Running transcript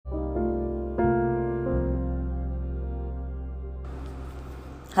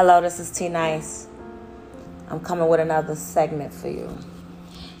Hello, this is T Nice. I'm coming with another segment for you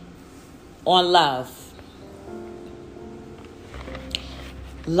on love.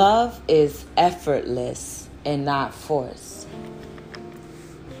 Love is effortless and not forced.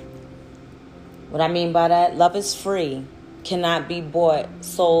 What I mean by that, love is free, cannot be bought,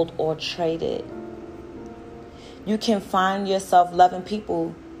 sold, or traded. You can find yourself loving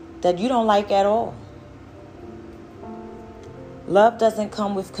people that you don't like at all. Love doesn't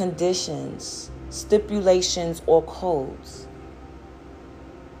come with conditions, stipulations, or codes.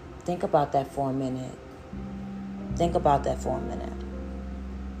 Think about that for a minute.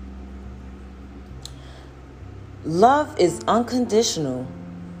 Love is unconditional,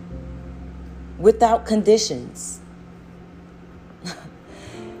 without conditions.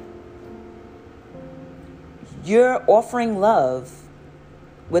 You're offering love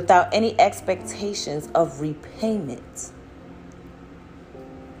without any expectations of repayment.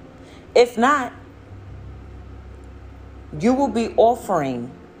 If not, you will be offering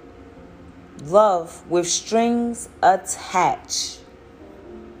love with strings attached,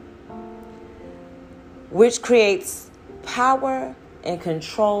 which creates power and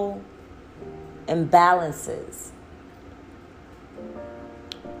control imbalances.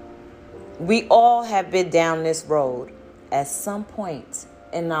 We all have been down this road at some point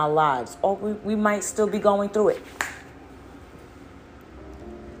in our lives, or we might still be going through it.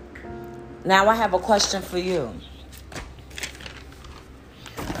 Now I have a question for you.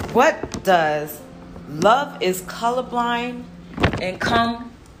 What does love is colorblind and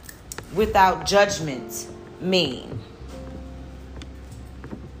come without judgment mean?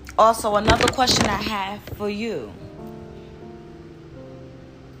 Also, another question I have for you.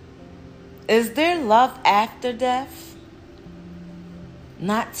 Is there love after death?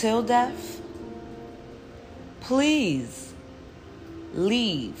 Not till death? Please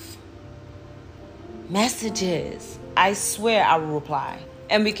leave messages. I swear I will reply.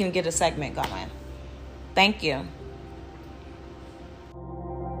 And we can get a segment going. Thank you.